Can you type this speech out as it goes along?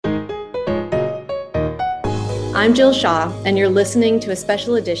I'm Jill Shaw, and you're listening to a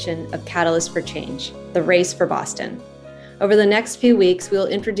special edition of Catalyst for Change, the race for Boston. Over the next few weeks, we'll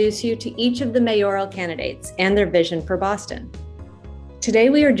introduce you to each of the mayoral candidates and their vision for Boston. Today,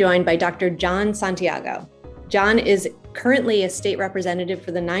 we are joined by Dr. John Santiago. John is currently a state representative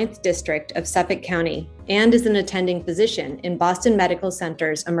for the 9th District of Suffolk County and is an attending physician in Boston Medical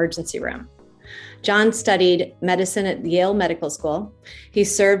Center's emergency room. John studied medicine at Yale Medical School. He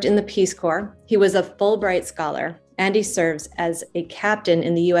served in the Peace Corps. He was a Fulbright Scholar, and he serves as a captain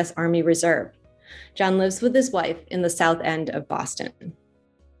in the U.S. Army Reserve. John lives with his wife in the South End of Boston.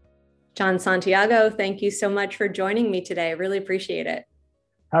 John Santiago, thank you so much for joining me today. I really appreciate it.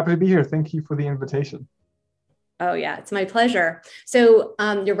 Happy to be here. Thank you for the invitation. Oh, yeah, it's my pleasure. So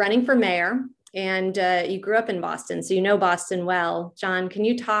you're running for mayor, and you grew up in Boston, so you know Boston well. John, can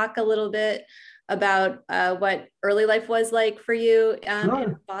you talk a little bit about what early life was like for you Sure.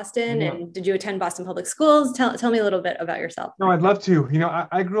 in Boston? Yeah. And did you attend Boston Public Schools? Tell me a little bit about yourself. No, I'd love to.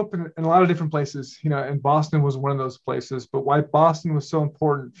 I grew up in a lot of different places, and Boston was one of those places. But why Boston was so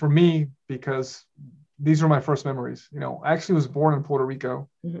important for me, because these were my first memories. I actually was born in Puerto Rico.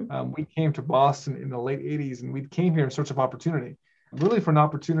 Mm-hmm. We came to Boston in the late 80s, and we came here in search of opportunity, really for an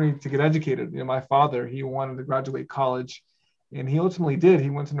opportunity to get educated. My father, he wanted to graduate college, and he ultimately did. He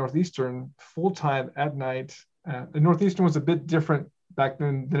went to Northeastern full-time at night. And Northeastern was a bit different back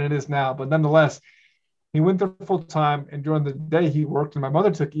then than it is now, but nonetheless, he went there full-time, and during the day he worked, and my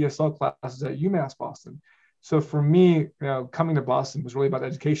mother took ESL classes at UMass Boston. So for me, coming to Boston was really about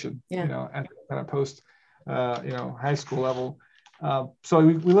education, at kind of post, high school level. So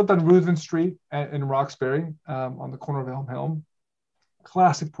we lived on Ruthven Street in Roxbury, on the corner of Elm.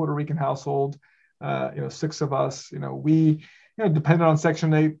 Classic Puerto Rican household, 6 of us. We depended on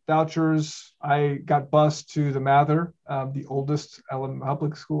Section 8 vouchers. I got bused to the Mather, the oldest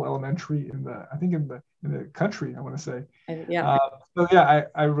public school elementary in the country, I want to say.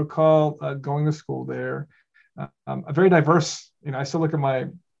 I recall going to school there. A very diverse. I still look at my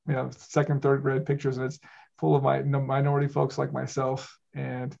second, third grade pictures, and it's full of my minority folks like myself.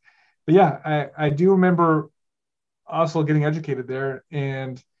 I do remember also getting educated there.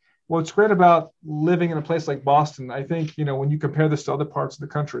 And what's great about living in a place like Boston, I think, when you compare this to other parts of the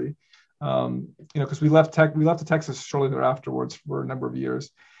country, because we left to Texas shortly thereafterwards for a number of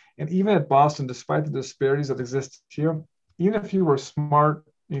years. And even at Boston, despite the disparities that exist here, even if you were a smart,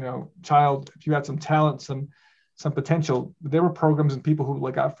 child, if you had some talent, some potential, there were programs and people who would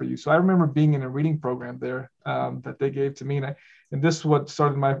look out for you. So I remember being in a reading program there that they gave to me. And this is what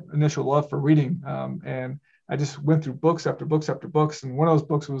started my initial love for reading. And I just went through books after books after books. And one of those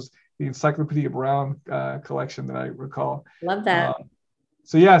books was the Encyclopedia Brown collection that I recall. Love that.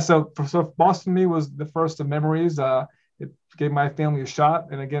 So Boston to me was the first of memories. It gave my family a shot.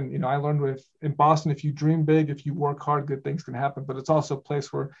 And again, I learned in Boston, if you dream big, if you work hard, good things can happen. But it's also a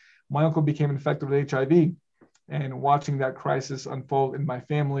place where my uncle became infected with HIV, and watching that crisis unfold in my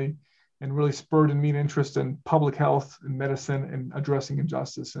family and really spurred in me an interest in public health and medicine and addressing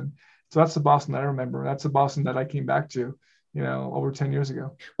injustice. And so that's the Boston that I remember. That's the Boston that I came back to, over 10 years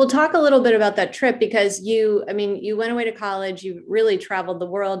ago. We'll talk a little bit about that trip, because you went away to college, you really traveled the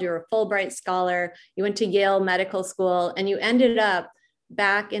world, you're a Fulbright Scholar, you went to Yale Medical School, and you ended up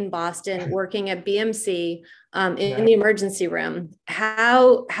back in Boston working at BMC in the emergency room.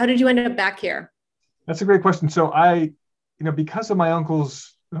 How did you end up back here? That's a great question. So I, because of my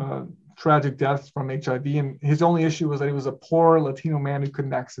uncle's tragic death from HIV, and his only issue was that he was a poor Latino man who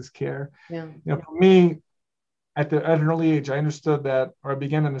couldn't access care. For me, at an early age, I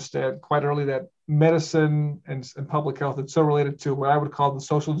began to understand quite early that medicine and public health is so related to what I would call the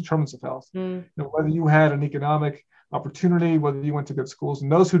social determinants of health. Whether you had an economic opportunity, whether you went to good schools,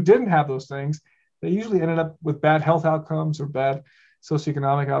 and those who didn't have those things, they usually ended up with bad health outcomes or bad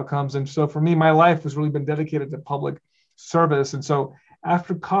socioeconomic outcomes. And so for me, my life has really been dedicated to public service. And so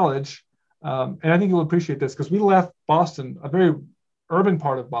after college, and I think you'll appreciate this, because we left Boston, a very urban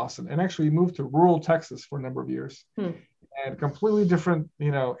part of Boston, and actually moved to rural Texas for a number of years. And completely different,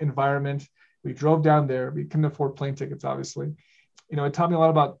 environment. We drove down there. We couldn't afford plane tickets, obviously. It taught me a lot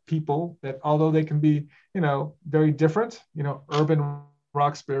about people that, although they can be, very different, urban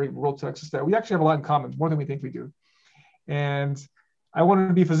Roxbury, rural Texas, that we actually have a lot in common, more than we think we do. And I wanted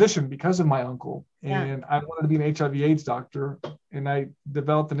to be a physician because of my uncle, and I wanted to be an HIV/AIDS doctor. And I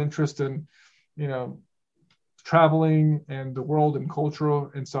developed an interest in, traveling and the world and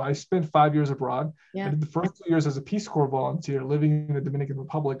cultural. And so I spent 5 years abroad. I did the first 2 years as a Peace Corps volunteer, living in the Dominican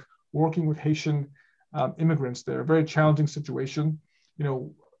Republic, working with Haitian immigrants there. A very challenging situation.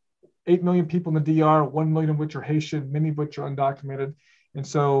 8 million people in the DR, 1 million of which are Haitian, many of which are undocumented. And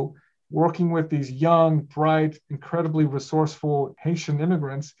so, working with these young, bright, incredibly resourceful Haitian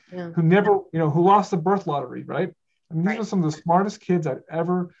immigrants Yeah. who never, who lost the birth lottery, right? I mean, these Right. were some of the smartest kids I'd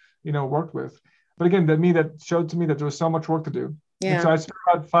ever, worked with. But again, that showed to me that there was so much work to do. And so Yeah. I spent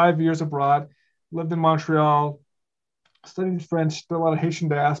about 5 years abroad, lived in Montreal, studied French, did a lot of Haitian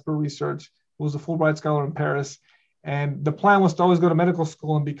diaspora research, was a Fulbright scholar in Paris. And the plan was to always go to medical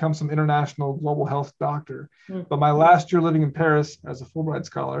school and become some international global health doctor. Mm. But my last year living in Paris as a Fulbright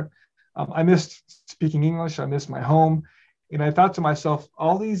scholar, I missed speaking English. I missed my home. And I thought to myself,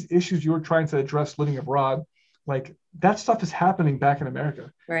 all these issues you were trying to address living abroad, like that stuff is happening back in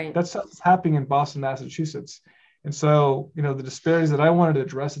America. Right. That stuff is happening in Boston, Massachusetts. And so, the disparities that I wanted to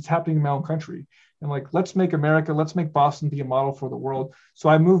address, it's happening in my own country. And like, let's make Boston be a model for the world. So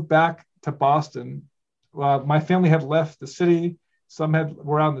I moved back to Boston. My family had left the city. Some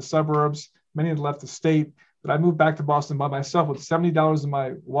were out in the suburbs. Many had left the state. But I moved back to Boston by myself with $70 in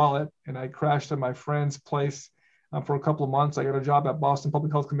my wallet. And I crashed at my friend's place for a couple of months. I got a job at Boston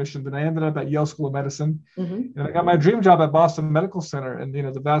Public Health Commission. Then I ended up at Yale School of Medicine. Mm-hmm. And I got my dream job at Boston Medical Center. And,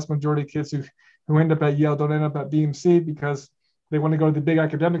 the vast majority of kids who end up at Yale don't end up at BMC because they want to go to the big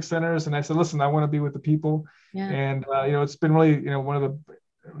academic centers. And I said, listen, I want to be with the people. Yeah. And, it's been really, one of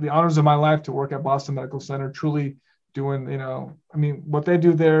the honors of my life to work at Boston Medical Center, truly doing, what they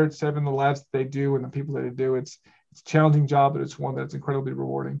do there, saving the lives that they do and the people that they do. It's a challenging job, but it's one that's incredibly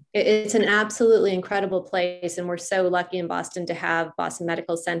rewarding. It's an absolutely incredible place. And we're so lucky in Boston to have Boston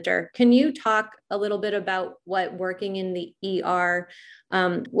Medical Center. Can you talk a little bit about what working in the ER,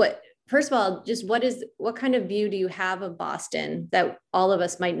 first of all, just what kind of view do you have of Boston that all of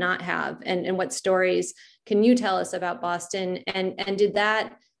us might not have? And what stories can you tell us about Boston? And did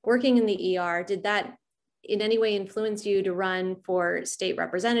that, working in the ER, did that in any way influence you to run for state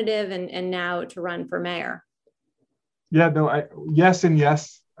representative and now to run for mayor? Yeah, no, yes and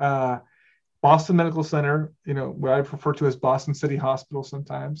yes. Boston Medical Center, what I refer to as Boston City Hospital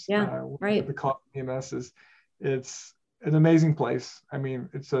sometimes. Yeah, right. The call EMS it's an amazing place. I mean,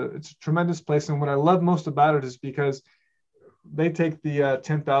 it's a tremendous place. And what I love most about it is because they take the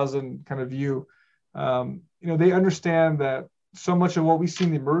 10,000 kind of view. They understand that so much of what we see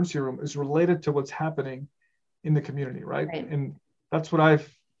in the emergency room is related to what's happening in the community, right? And that's what I've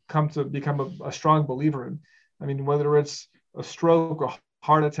come to become a strong believer in. I mean, whether it's a stroke, a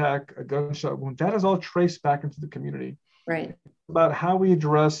heart attack, a gunshot wound, that is all traced back into the community. Right. About how we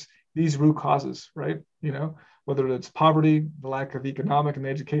address these root causes, right? Whether it's poverty, the lack of economic and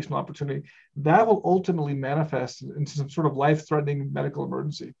educational opportunity, that will ultimately manifest into some sort of life-threatening medical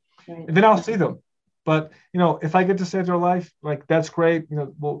emergency. Right. And then I'll see them. But, if I get to save their life, like that's great.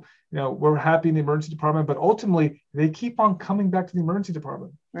 We're happy in the emergency department, but ultimately they keep on coming back to the emergency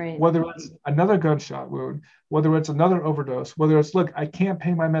department. Right. Whether it's another gunshot wound, whether it's another overdose, whether it's, look, I can't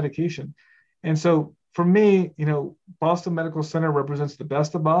pay my medication. And so for me, Boston Medical Center represents the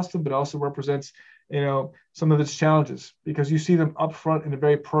best of Boston, but also represents, some of its challenges because you see them up front in a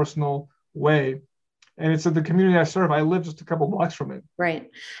very personal way. And it's the community I serve. I live just a couple blocks from it. Right.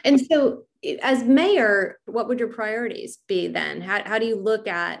 And so as mayor, what would your priorities be then? How do you look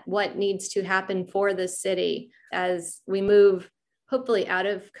at what needs to happen for the city as we move hopefully out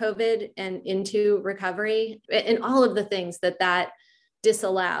of COVID and into recovery and all of the things that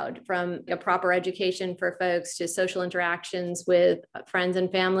disallowed, from a proper education for folks to social interactions with friends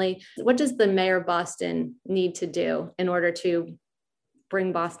and family? What does the mayor of Boston need to do in order to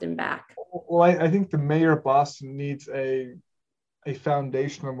bring Boston back? Well, I think the mayor of Boston needs a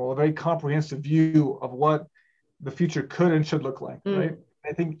foundational, a very comprehensive view of what the future could and should look like, right?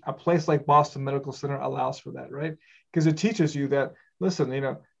 I think a place like Boston Medical Center allows for that, right? Because it teaches you that, listen,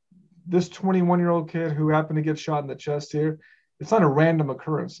 this 21-year-old kid who happened to get shot in the chest here, it's not a random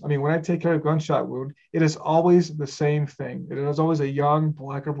occurrence. I mean, when I take care of a gunshot wound, it is always the same thing. It is always a young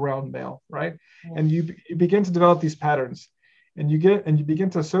black or brown male, right? Yeah. And you begin to develop these patterns. And you begin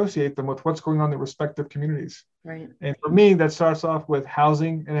to associate them with what's going on in their respective communities. Right. And for me, that starts off with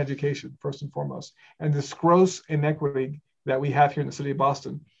housing and education, first and foremost, and this gross inequity that we have here in the city of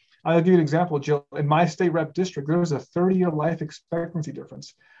Boston. I'll give you an example, Jill. In my state rep district, there was a 30-year life expectancy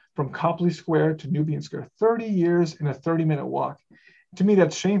difference from Copley Square to Nubian Square, 30 years in a 30-minute walk. To me,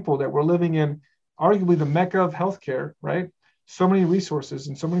 that's shameful that we're living in arguably the mecca of healthcare, right? So many resources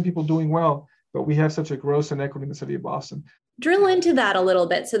and so many people doing well, but we have such a gross inequity in the city of Boston. Drill into that a little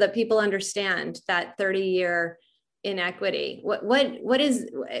bit so that people understand that 30-year inequity. What is,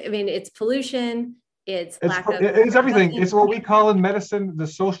 I mean, it's pollution, it's everything. It's what we call in medicine the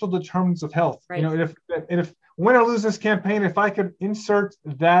social determinants of health. Right. If win or lose this campaign, if I could insert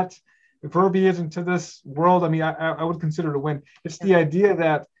that verbiage into this world, I mean, I would consider it a win. It's the idea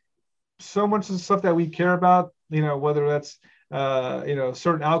that so much of the stuff that we care about, whether that's,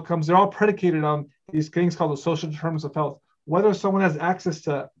 certain outcomes, they're all predicated on these things called the social determinants of health. Whether someone has access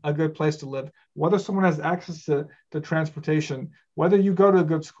to a good place to live, whether someone has access to transportation, whether you go to a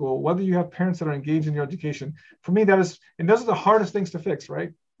good school, whether you have parents that are engaged in your education. For me, and those are the hardest things to fix,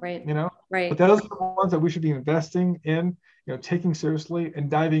 right? Right. Right. But those are the ones that we should be investing in, taking seriously and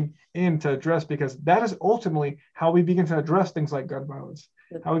diving in to address, because that is ultimately how we begin to address things like gun violence,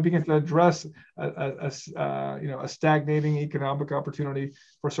 how we begin to address a stagnating economic opportunity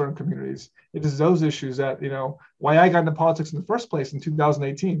for certain communities. It is those issues that, why I got into politics in the first place in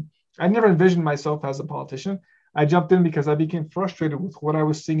 2018. I never envisioned myself as a politician. I jumped in because I became frustrated with what I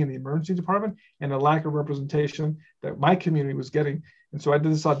was seeing in the emergency department and the lack of representation that my community was getting. And so I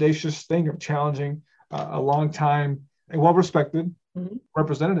did this audacious thing of challenging a long time and well-respected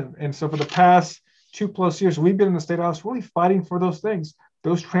representative. And so for the past 2+ years, we've been in the State House really fighting for those things,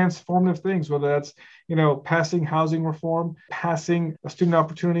 those transformative things, whether that's, passing housing reform, passing a Student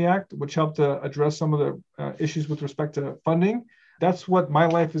Opportunity Act, which helped to address some of the issues with respect to funding. That's what my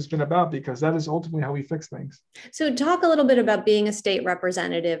life has been about, because that is ultimately how we fix things. So talk a little bit about being a state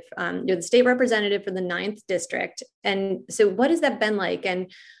representative. You're the state representative for the 9th district. And so what has that been like?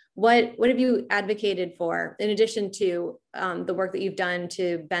 And what have you advocated for, in addition to the work that you've done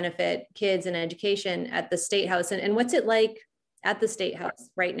to benefit kids and education at the State House? And what's it like at the State House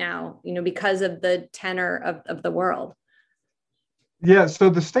right now, because of the tenor of the world? Yeah, so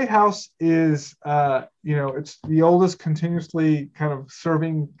the State House is, it's the oldest continuously kind of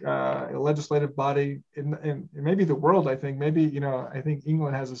serving legislative body in maybe the world, I think. Maybe, I think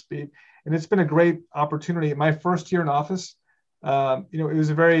England has a speed. And it's been a great opportunity. My first year in office, it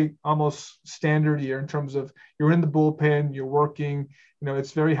was a very almost standard year in terms of you're in the bullpen, you're working,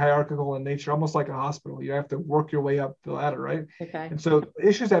 it's very hierarchical in nature, almost like a hospital. You have to work your way up the ladder, right? Okay. And so the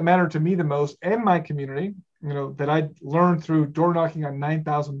issues that matter to me the most and my community, that I learned through door knocking on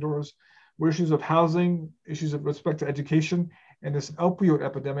 9,000 doors, were issues of housing, issues of respect to education, and this opioid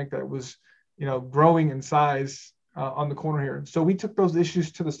epidemic that was, growing in size on the corner here. So we took those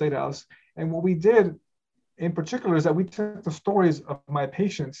issues to the State House. And what we did in particular is that we took the stories of my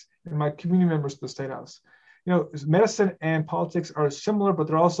patients and my community members to the State House. Medicine and politics are similar, but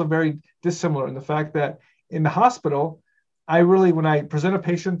they're also very dissimilar in the fact that in the hospital, when I present a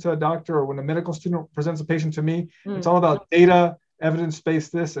patient to a doctor, or when a medical student presents a patient to me, it's all about data,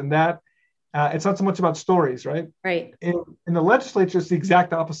 evidence-based this and that. It's not so much about stories, right? Right. In the legislature, it's the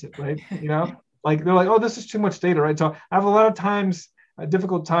exact opposite, right? Like they're like, oh, this is too much data, right? So I have a lot of times a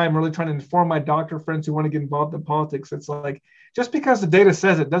difficult time really trying to inform my doctor friends who want to get involved in politics. It's like, just because the data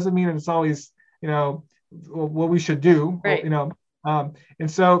says it doesn't mean it's always, what we should do, right.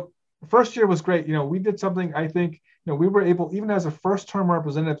 And so the first year was great. We did something, I think, we were able, even as a first-term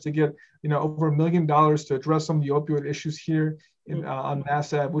representative, to get, over $1 million to address some of the opioid issues here on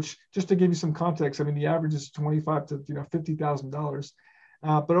Mass Ave, which, just to give you some context, I mean, the average is $25,000 to $50,000.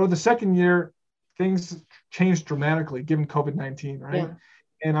 But over the second year, things changed dramatically given COVID-19, right? Yeah.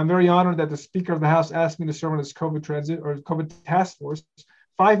 And I'm very honored that the Speaker of the House asked me to serve on this COVID task force,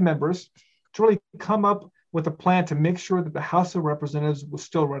 5 members, to really come up with a plan to make sure that the House of Representatives was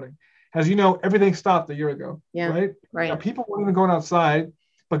still running. As you know, everything stopped a year ago, right? Now, people weren't even going outside,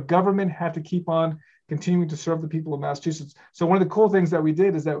 but government had to keep on continuing to serve the people of Massachusetts. So one of the cool things that we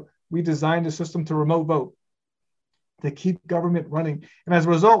did is that we designed a system to remote vote, to keep government running. And as a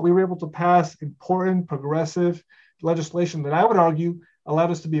result, we were able to pass important progressive legislation that I would argue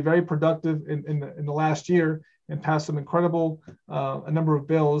allowed us to be very productive in the last year, and pass some incredible a number of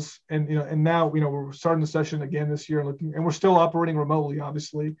bills. And and now we're starting the session again this year, and we're still operating remotely,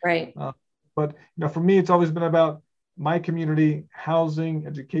 obviously. Right. But for me, it's always been about my community, housing,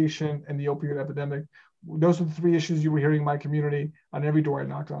 education, and the opioid epidemic. Those are the 3 issues you were hearing in my community on every door I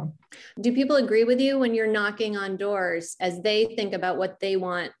knocked on. Do people agree with you when you're knocking on doors as they think about what they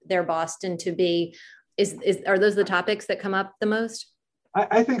want their Boston to be? Are those the topics that come up the most?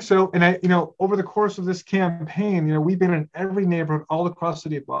 I think so. And over the course of this campaign, we've been in every neighborhood all across the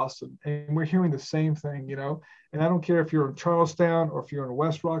city of Boston, and we're hearing the same thing, and I don't care if you're in Charlestown, or if you're in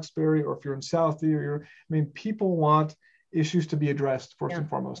West Roxbury, or if you're in Southie, people want issues to be addressed first and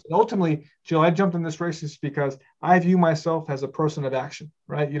foremost. And ultimately, Jill, I jumped in this race just because I view myself as a person of action,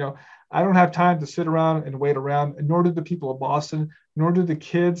 right? I don't have time to sit around and wait around, and nor do the people of Boston, nor do the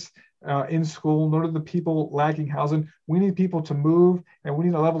kids in school, nor do the people lacking housing. We need people to move, and we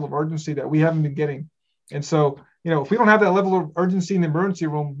need a level of urgency that we haven't been getting. And so, if we don't have that level of urgency in the emergency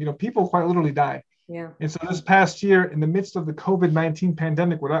room, people quite literally die. Yeah. And so this past year, in the midst of the COVID-19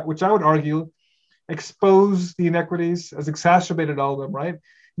 pandemic, which I would argue exposed the inequities, has exacerbated all of them, right?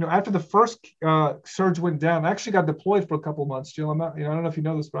 after the first surge went down, I actually got deployed for a couple of months, Jill. I'm not, I don't know if you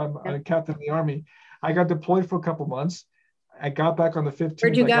know this, but I'm a captain in the Army. I got deployed for a couple of months. I got back on the 15th.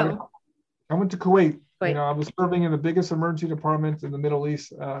 Where'd you go? I went to Kuwait. I was serving in the biggest emergency department in the Middle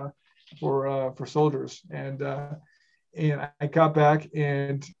East for soldiers, and I got back,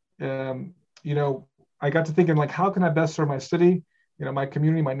 and I got to thinking, like, how can I best serve my city, my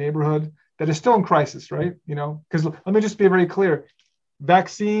community, my neighborhood that is still in crisis, right? Because let me just be very clear,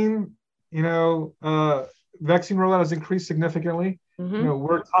 vaccine rollout has increased significantly.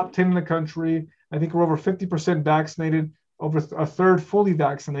 We're top 10 in the country. I think we're over 50% vaccinated, over a third fully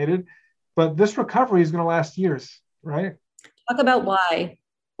vaccinated. But this recovery is going to last years, right? Talk about why.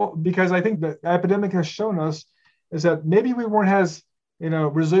 Well, because I think the epidemic has shown us is that maybe we weren't as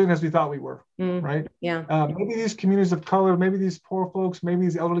resilient as we thought we were, right? Yeah. Maybe these communities of color, maybe these poor folks, maybe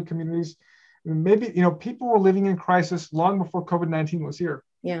these elderly communities, maybe people were living in crisis long before COVID-19 was here.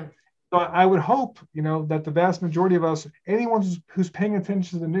 Yeah. So I would hope that the vast majority of us, anyone who's paying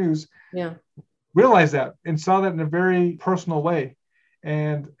attention to the news, realize that and saw that in a very personal way.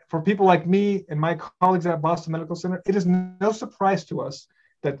 And for people like me and my colleagues at Boston Medical Center, it is no surprise to us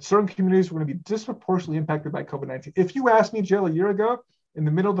that certain communities were going to be disproportionately impacted by COVID-19. If you asked me, Jill, a year ago, in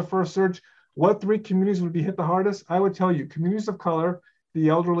the middle of the first surge, what 3 communities would be hit the hardest, I would tell you communities of color, the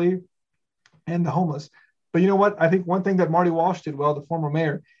elderly, and the homeless. But you know what? I think one thing that Marty Walsh did well, the former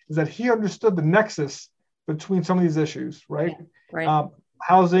mayor, is that he understood the nexus between some of these issues, right? Yeah, right.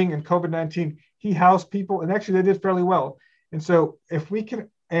 Housing and COVID-19. He housed people, and actually they did fairly well. And so if we can,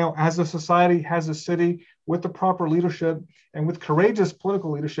 as a society, as a city, with the proper leadership and with courageous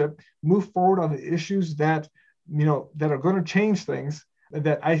political leadership, move forward on the issues that, that are going to change things,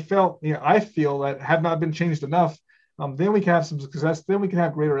 that I feel that have not been changed enough, then we can have some success, then we can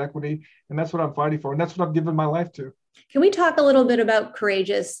have greater equity. And that's what I'm fighting for. And that's what I've given my life to. Can we talk a little bit about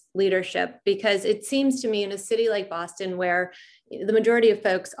courageous leadership? Because it seems to me in a city like Boston, where the majority of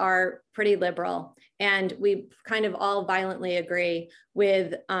folks are pretty liberal, and we kind of all violently agree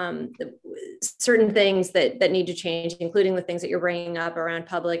with certain things that need to change, including the things that you're bringing up around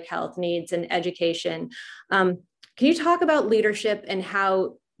public health needs and education. Can you talk about leadership and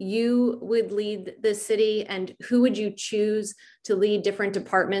how you would lead the city, and who would you choose to lead different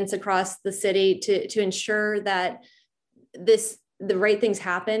departments across the city to ensure that the right things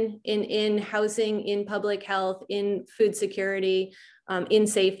happen in housing, in public health, in food security, in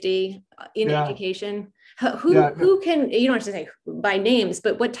safety, in education? Who can, you don't have to say by names,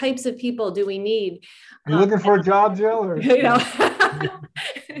 but what types of people do we need? Are you looking for a job, Jill? Or?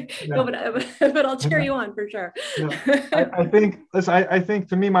 No, but I'll cheer you on for sure. I think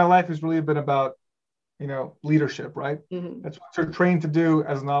to me, my life has really been about, leadership, right? Mm-hmm. That's what you're trained to do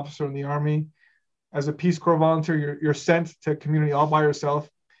as an officer in the Army. As a Peace Corps volunteer, you're sent to a community all by yourself.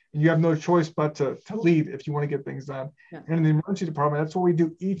 And you have no choice but to lead if you want to get things done. Yeah. And in the emergency department, that's what we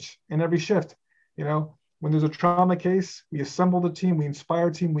do each and every shift. When there's a trauma case, we assemble the team, we inspire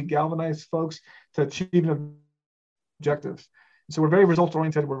a team, we galvanize folks to achieve objectives. So we're very result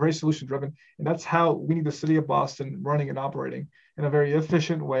oriented, we're very solution driven, and that's how we need the city of Boston running and operating in a very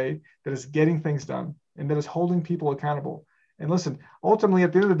efficient way that is getting things done and that is holding people accountable. And listen, ultimately,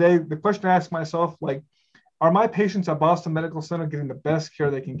 at the end of the day, the question I ask myself, like, are my patients at Boston Medical Center getting the best care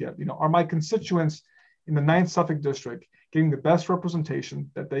they can get? Are my constituents in the 9th Suffolk District getting the best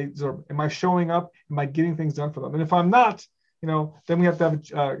representation that they deserve? Am I showing up? Am I getting things done for them? And if I'm not, then we have to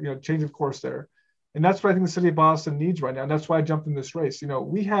have a change of course there. And that's what I think the city of Boston needs right now. And that's why I jumped in this race.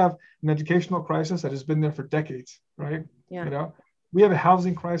 We have an educational crisis that has been there for decades, right? Yeah. We have a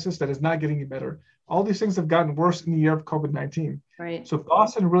housing crisis that is not getting any better. All these things have gotten worse in the year of COVID-19. Right. So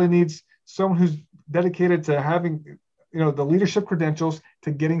Boston really needs someone who's dedicated to having, the leadership credentials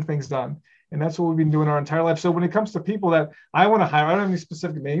to getting things done. And that's what we've been doing our entire life. So when it comes to people that I want to hire, I don't have any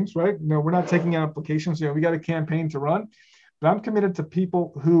specific names, right? We're not taking out applications. We got a campaign to run, but I'm committed to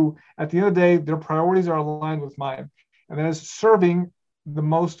people who, at the end of the day, their priorities are aligned with mine. And that is serving the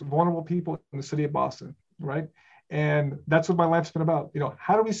most vulnerable people in the city of Boston, right? And that's what my life's been about.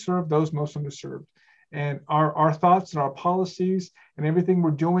 How do we serve those most underserved? And our thoughts and our policies and everything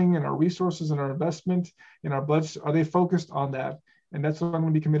we're doing and our resources and our investment and our budgets, are they focused on that? And that's what I'm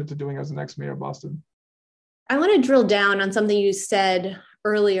going to be committed to doing as the next mayor of Boston. I want to drill down on something you said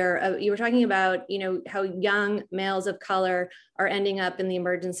earlier. You were talking about, how young males of color are ending up in the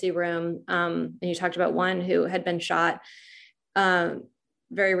emergency room. And you talked about one who had been shot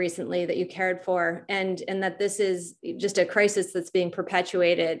very recently that you cared for, and that this is just a crisis that's being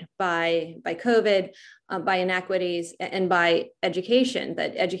perpetuated by COVID, by inequities, and by education.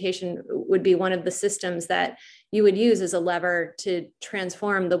 That education would be one of the systems that you would use as a lever to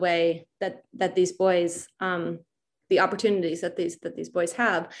transform the way that these boys, the opportunities that these boys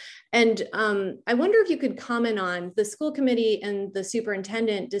have. And I wonder if you could comment on the school committee and the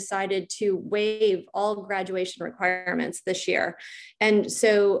superintendent decided to waive all graduation requirements this year. And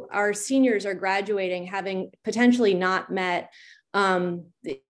so our seniors are graduating having potentially not met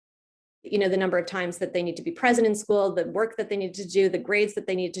the number of times that they need to be present in school, the work that they need to do, the grades that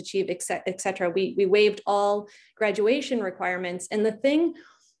they need to achieve, et cetera. We waived all graduation requirements. And the thing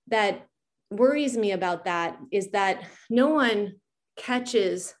that worries me about that is that no one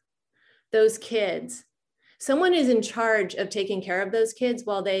catches those kids. Someone is in charge of taking care of those kids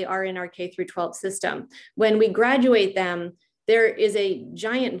while they are in our K through 12 system. When we graduate them, there is a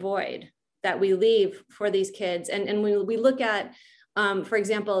giant void that we leave for these kids. And when we look at, for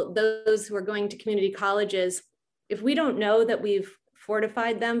example, those who are going to community colleges, if we don't know that we've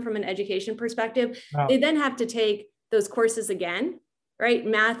fortified them from an education perspective, they then have to take those courses again, right?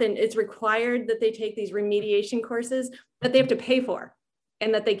 Math, and it's required that they take these remediation courses that they have to pay for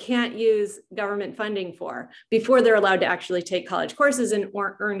and that they can't use government funding for before they're allowed to actually take college courses and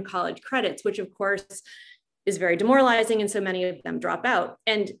earn college credits, which of course is very demoralizing. And so many of them drop out.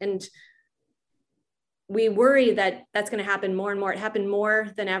 And we worry that that's going to happen more and more. It happened more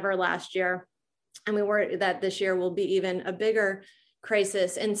than ever last year. And we worry that this year will be even a bigger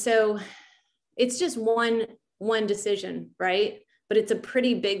crisis. And so it's just one decision, right? But it's a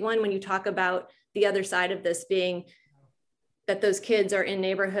pretty big one when you talk about the other side of this being that those kids are in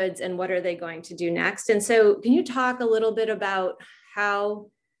neighborhoods and what are they going to do next? And so can you talk a little bit about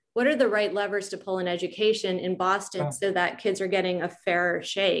what are the right levers to pull in education in Boston so that kids are getting a fair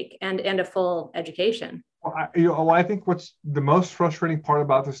shake and a full education? Well, I think what's the most frustrating part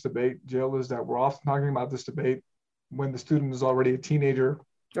about this debate, Jill, is that we're often talking about this debate when the student is already a teenager,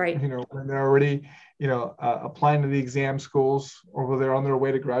 right? When they're already, applying to the exam schools or when they're on their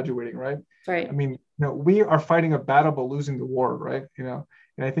way to graduating, right? Right. I mean, we are fighting a battle but losing the war, right? And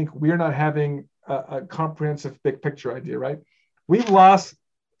I think we are not having a comprehensive big picture idea, right? We've lost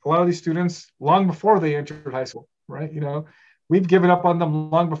a lot of these students long before they entered high school, right? We've given up on them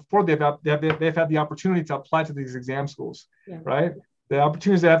long before they've had the opportunity to apply to these exam schools, right? The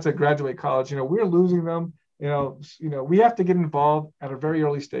opportunities they have to graduate college, we're losing them. We have to get involved at a very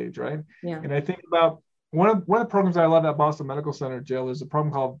early stage, right? Yeah. And I think about one of the programs that I love at Boston Medical Center, Jill, is a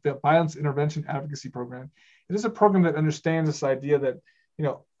program called the Violence Intervention Advocacy Program. It is a program that understands this idea that,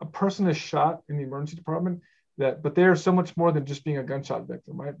 a person is shot in the emergency department, but they are so much more than just being a gunshot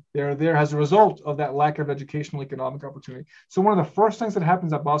victim, right? They're there as a result of that lack of educational economic opportunity. So one of the first things that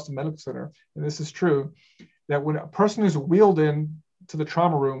happens at Boston Medical Center, and this is true, that when a person is wheeled in to the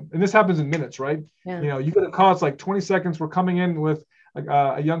trauma room, and this happens in minutes, right? Yeah. You get a call, it's like 20 seconds, we're coming in with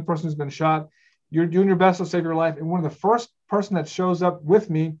a young person who's been shot. You're doing your best to save your life. And one of the first person that shows up with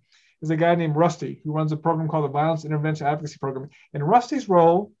me is a guy named Rusty, who runs a program called the Violence Intervention Advocacy Program. And Rusty's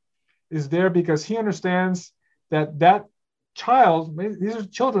role is there because he understands that child, these are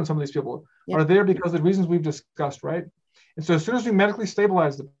children, some of these people, are there because of the reasons we've discussed, right? And so as soon as we medically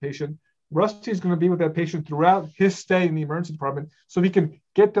stabilize the patient, Rusty is going to be with that patient throughout his stay in the emergency department so he can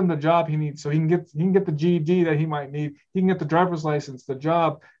get them the job he needs. So he can get the GED that he might need. He can get the driver's license, the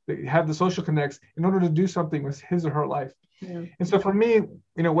job, have the social connects in order to do something with his or her life. Yeah. And so for me,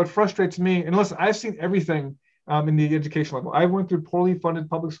 what frustrates me, and listen, I've seen everything in the education level. I went through poorly funded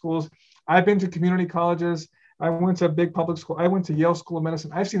public schools. I've been to community colleges. I went to a big public school. I went to Yale School of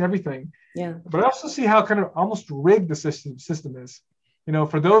Medicine. I've seen everything. Yeah. But I also see how kind of almost rigged the system is.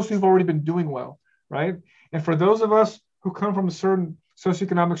 For those who've already been doing well, right? And for those of us who come from a certain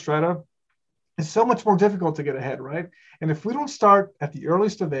socioeconomic strata, it's so much more difficult to get ahead, right? And if we don't start at the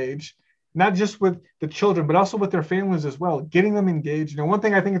earliest of age, not just with the children, but also with their families as well, getting them engaged. One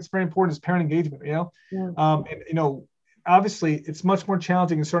thing I think it's very important is parent engagement, obviously it's much more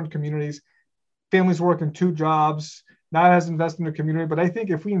challenging in certain communities. Families work in 2 jobs, not as invested in their community. But I think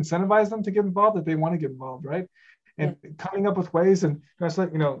if we incentivize them to get involved, that they want to get involved, right? And coming up with ways, and it's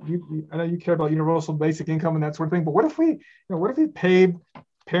like, I know you care about universal basic income and that sort of thing, but what if we paid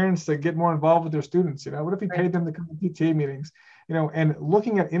parents to get more involved with their students? What if we paid them to come to PTA meetings? And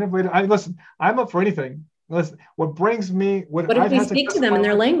looking at innovative. I'm up for anything. Listen, what brings me, what if we speak to them in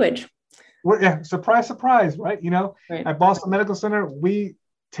their language? Surprise, surprise, right? At Boston Medical Center, we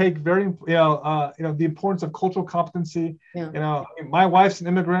take very, the importance of cultural competency. Yeah. My wife's an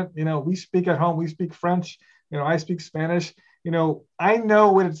immigrant. We speak at home. We speak French. I speak Spanish. I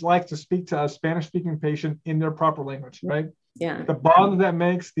know what it's like to speak to a Spanish-speaking patient in their proper language, right? Yeah. The bond that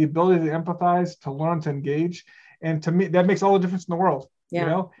makes, the ability to empathize, to learn, to engage, and to me, that makes all the difference in the world.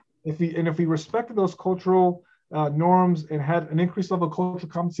 Yeah. If we respect those cultural norms and had an increased level of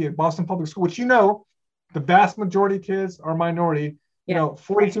cultural competency at Boston Public School, which, the vast majority of kids are minority.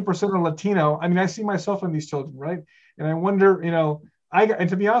 42% are Latino. I mean, I see myself in these children, right? And I wonder, and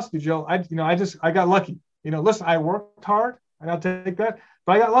to be honest with you, Joe, I got lucky. Listen, I worked hard, and I'll take that,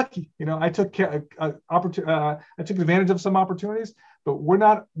 but I got lucky. I took advantage of some opportunities, but we're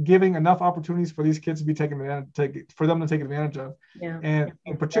not giving enough opportunities for these kids to be for them to take advantage of. Yeah. And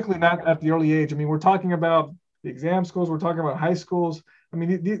particularly not at the early age. I mean, we're talking about the exam schools, we're talking about high schools. I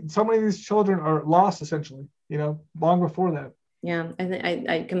mean, so many of these children are lost essentially, long before that. Yeah,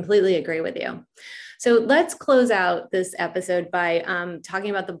 I completely agree with you. So let's close out this episode by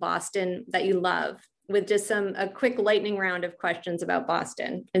talking about the Boston that you love, with just a quick lightning round of questions about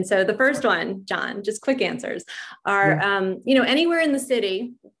Boston. And so the first one, John, just quick answers are, anywhere in the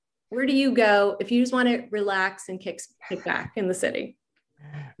city, where do you go if you just want to relax and kick back in the city?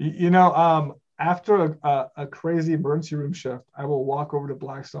 After a crazy emergency room shift, I will walk over to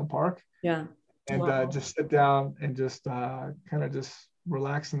Blackstone Park. Yeah. And just sit down and just kind of just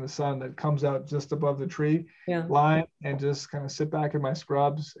relax in the sun that comes out just above the tree line, and just kind of sit back in my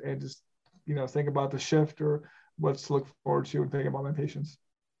scrubs and just, think about the shift or what's to look forward to, and think about my patients.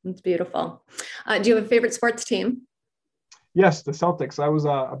 It's beautiful. Do you have a favorite sports team? Yes, the Celtics. I was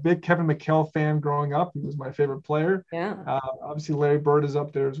a big Kevin McHale fan growing up. He was my favorite player. Yeah. Obviously, Larry Bird is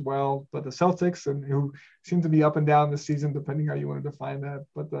up there as well. But the Celtics, and who seem to be up and down this season, depending how you want to define that.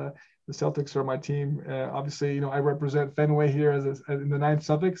 But the Celtics are my team. Obviously, I represent Fenway here in the ninth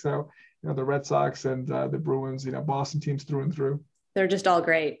Suffolk. So, the Red Sox and the Bruins, Boston teams through and through. They're just all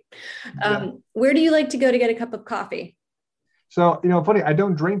great. Where do you like to go to get a cup of coffee? So, funny, I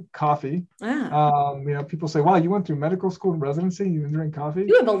don't drink coffee. People say, wow, you went through medical school and residency, you didn't drink coffee?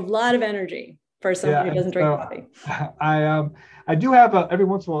 You have a lot of energy for someone who doesn't drink coffee. I do have every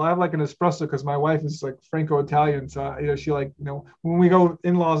once in a while, I have like an espresso, because my wife is like Franco-Italian. So, she when we go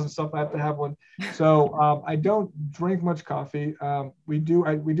in-laws and stuff, I have to have one. So I don't drink much coffee. We do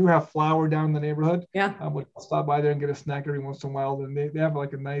have flour down in the neighborhood. Yeah. We'll stop by there and get a snack every once in a while. And they have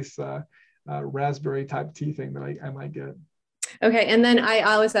like a nice raspberry type tea thing that I might get. Okay. And then I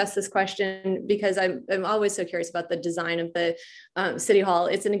always ask this question because I'm always so curious about the design of the City Hall.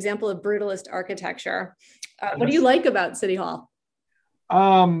 It's an example of brutalist architecture. What do you like about City Hall?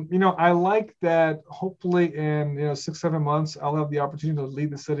 I like that hopefully in 6-7 months, I'll have the opportunity to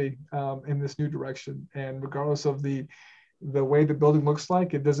lead the city in this new direction. And regardless of the way the building looks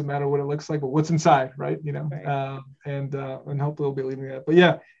like, it doesn't matter what it looks like, but what's inside, right? Right. And hopefully we'll be leading that. But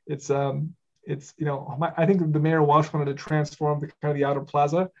yeah, it's I think the Mayor Walsh wanted to transform the outer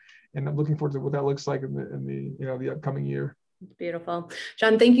plaza, and I'm looking forward to what that looks like in the upcoming year. Beautiful.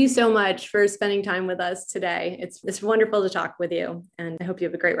 John, thank you so much for spending time with us today. It's wonderful to talk with you, and I hope you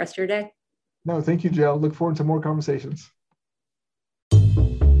have a great rest of your day. No, thank you, Jill. Look forward to more conversations.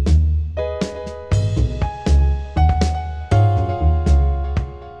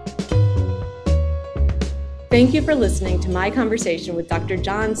 Thank you for listening to my conversation with Dr.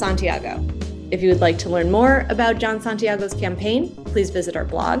 John Santiago. If you would like to learn more about John Santiago's campaign, please visit our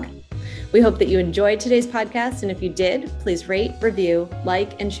blog. We hope that you enjoyed today's podcast, and if you did, please rate, review,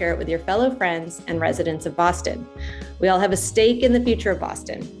 like, and share it with your fellow friends and residents of Boston. We all have a stake in the future of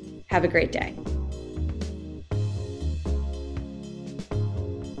Boston. Have a great day.